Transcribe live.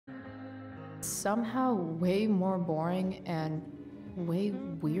somehow way more boring and way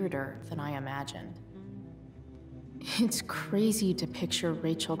weirder than I imagined. It's crazy to picture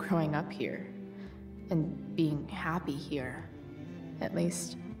Rachel growing up here and being happy here, at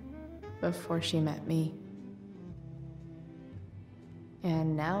least before she met me.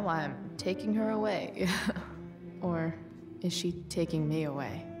 And now I'm taking her away. Or is she taking me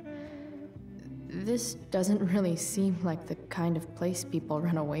away? This doesn't really seem like the kind of place people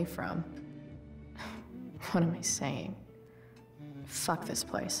run away from. What am I saying? Fuck this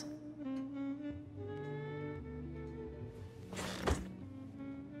place.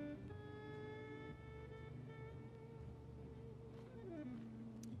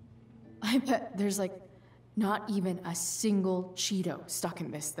 I bet there's like not even a single Cheeto stuck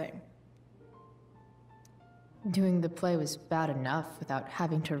in this thing. Doing the play was bad enough without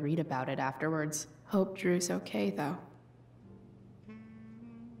having to read about it afterwards. Hope Drew's okay though.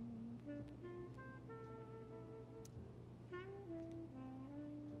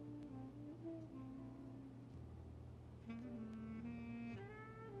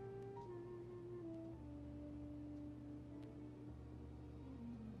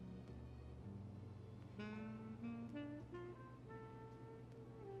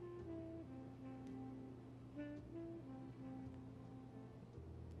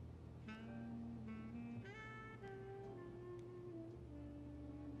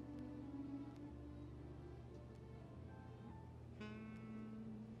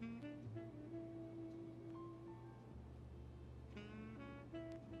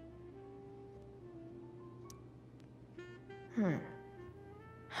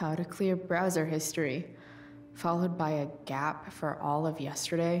 How to clear browser history, followed by a gap for all of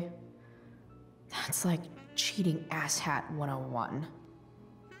yesterday. That's like cheating asshat 101.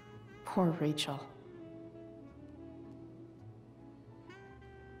 Poor Rachel.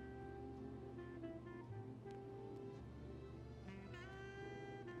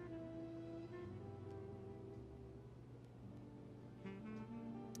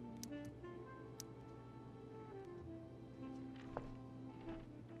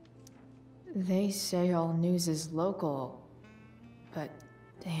 They say all news is local, but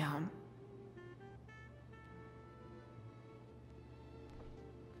damn.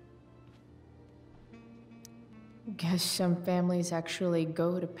 Guess some families actually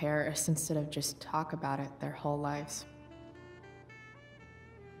go to Paris instead of just talk about it their whole lives.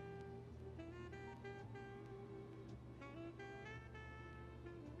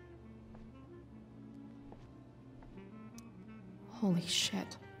 Holy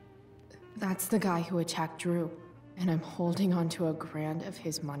shit. That's the guy who attacked Drew, and I'm holding onto a grand of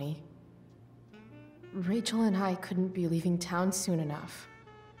his money. Rachel and I couldn't be leaving town soon enough.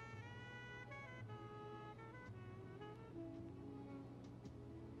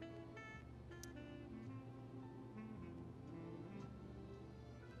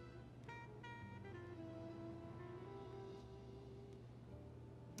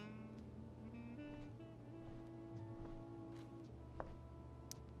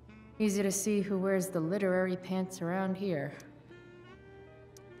 Easy to see who wears the literary pants around here.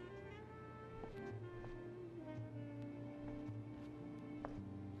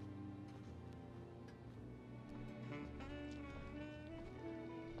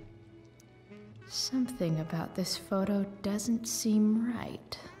 Something about this photo doesn't seem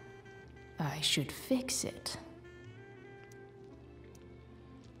right. I should fix it.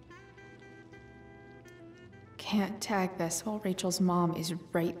 Can't tag this while Rachel's mom is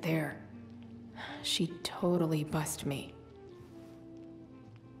right there. She'd totally bust me.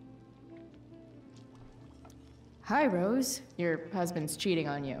 Hi, Rose. Your husband's cheating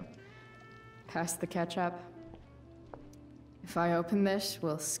on you. Pass the ketchup. If I open this,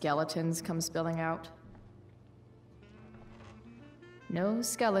 will skeletons come spilling out? No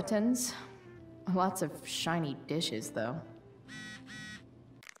skeletons. Lots of shiny dishes, though.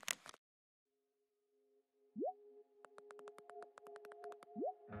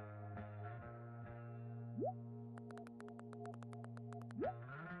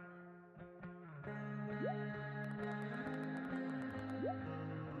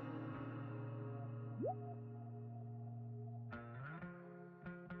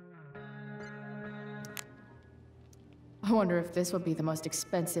 I wonder if this will be the most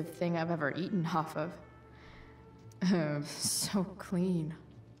expensive thing I've ever eaten off of. So clean.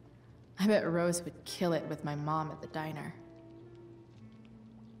 I bet Rose would kill it with my mom at the diner.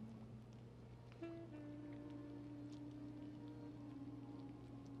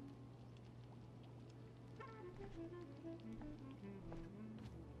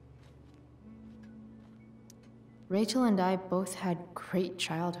 Rachel and I both had great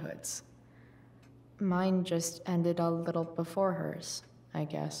childhoods. Mine just ended a little before hers, I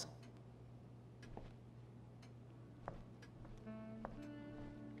guess.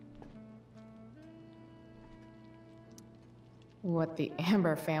 What the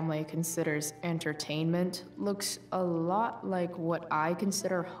Amber family considers entertainment looks a lot like what I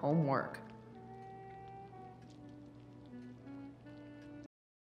consider homework.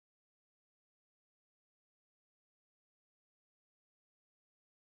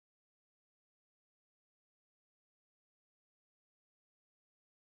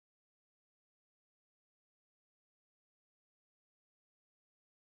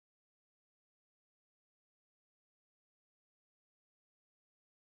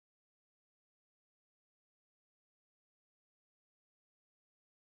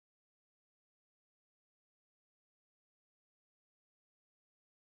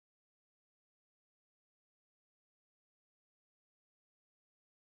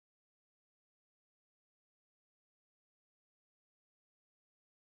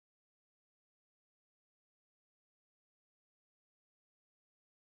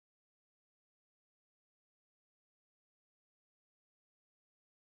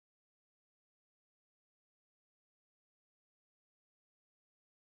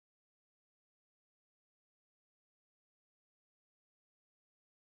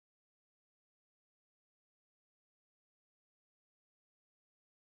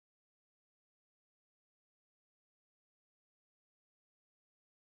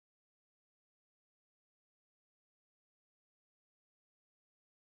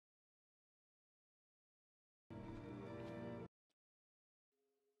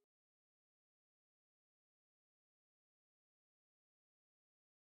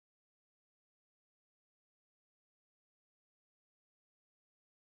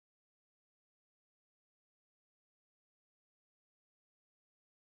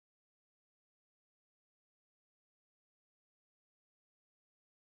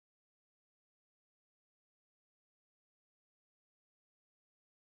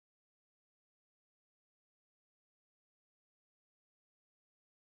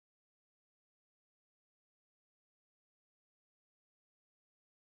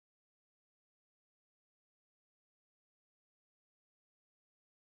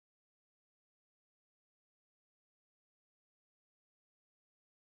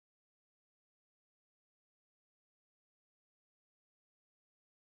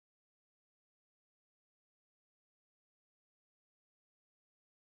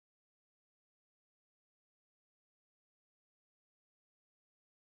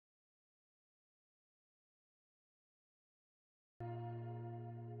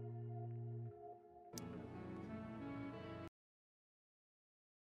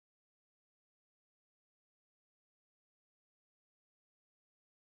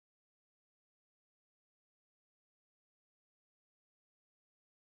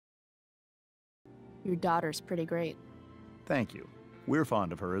 Your daughter's pretty great. Thank you. We're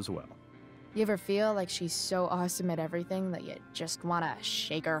fond of her as well. You ever feel like she's so awesome at everything that you just wanna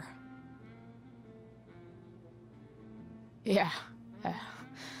shake her? Yeah.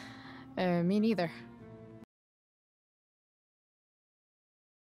 Me neither.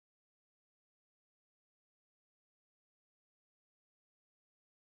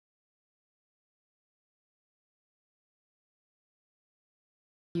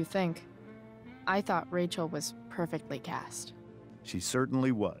 You think? I thought Rachel was perfectly cast. She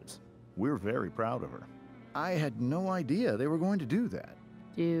certainly was. We're very proud of her. I had no idea they were going to do that.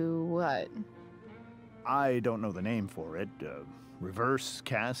 Do what? I don't know the name for it. Reverse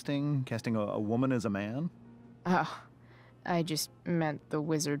casting? Casting a woman as a man? Oh, I just meant the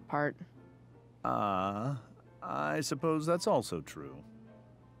wizard part. I suppose that's also true.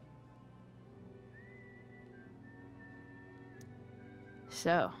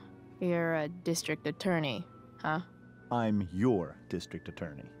 So, you're a district attorney, huh? I'm your district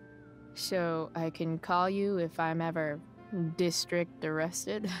attorney. So I can call you if I'm ever district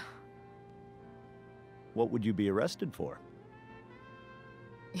arrested? What would you be arrested for?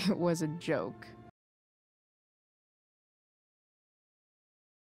 It was a joke.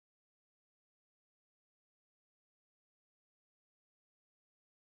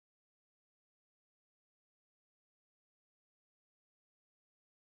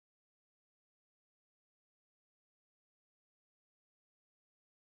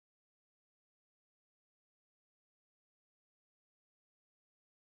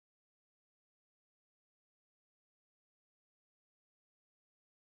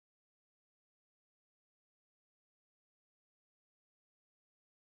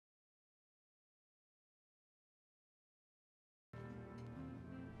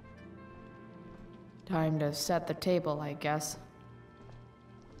 Time to set the table, I guess.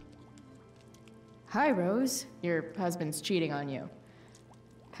 Hi, Rose. Your husband's cheating on you.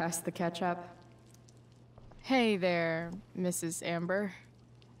 Pass the ketchup. Hey there, Mrs. Amber.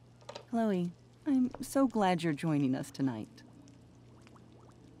 Chloe, I'm so glad you're joining us tonight.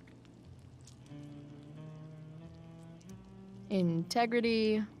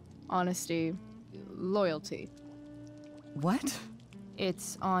 Integrity, honesty, loyalty. What?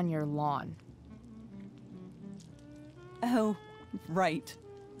 It's on your lawn. Oh, right.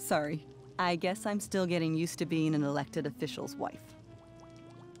 Sorry. I guess I'm still getting used to being an elected official's wife.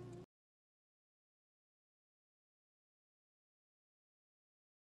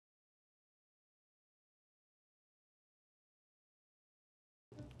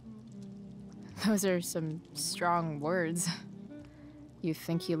 Those are some strong words. You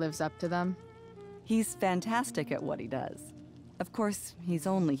think he lives up to them? He's fantastic at what he does. Of course, he's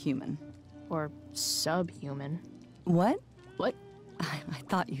only human. Or subhuman? What? What? I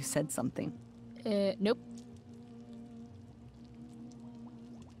thought you said something. Nope.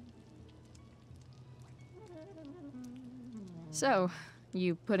 So,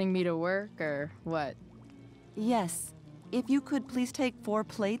 you putting me to work, or what? Yes. If you could please take 4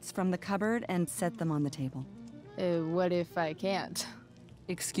 plates from the cupboard and set them on the table. What if I can't?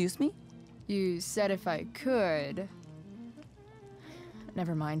 Excuse me? You said if I could.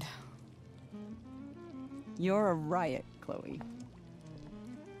 Never mind. You're a riot, Chloe.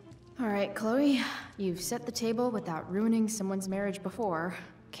 Alright, Chloe. You've set the table without ruining someone's marriage before.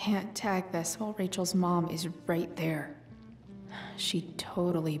 Can't tag this while Rachel's mom is right there. She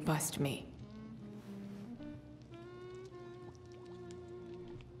totally bust me.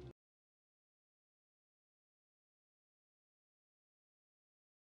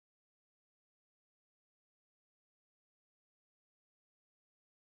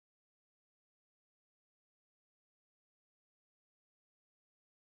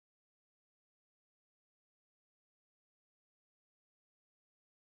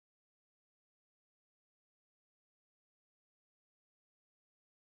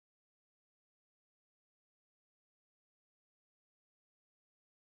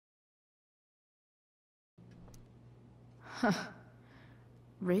 Huh.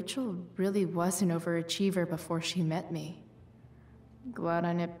 Rachel really was an overachiever before she met me. Glad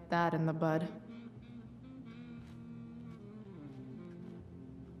I nipped that in the bud.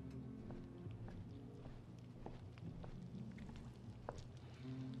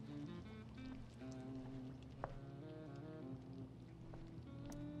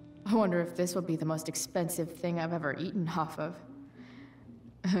 I wonder if this will be the most expensive thing I've ever eaten off of.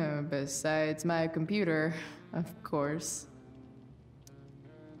 Besides my computer, of course.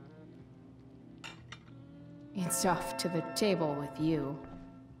 It's off to the table with you.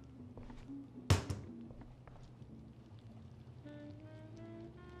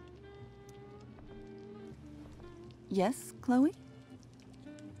 Yes, Chloe?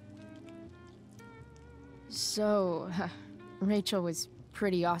 So, Rachel was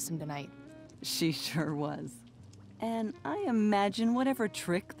pretty awesome tonight. She sure was. And I imagine whatever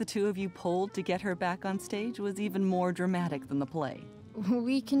trick the two of you pulled to get her back on stage was even more dramatic than the play.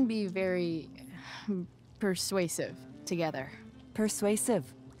 We can be very persuasive together.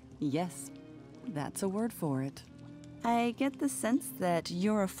 Persuasive. Yes, that's a word for it. I get the sense that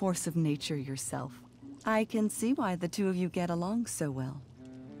you're a force of nature yourself. I can see why the two of you get along so well.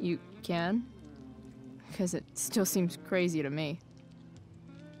 You can? Because it still seems crazy to me.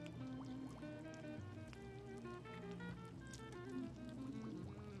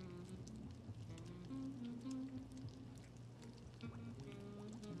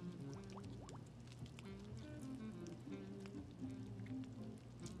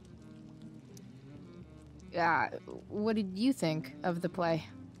 What did you think of the play?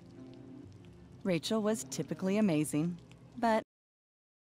 Rachel was typically amazing, but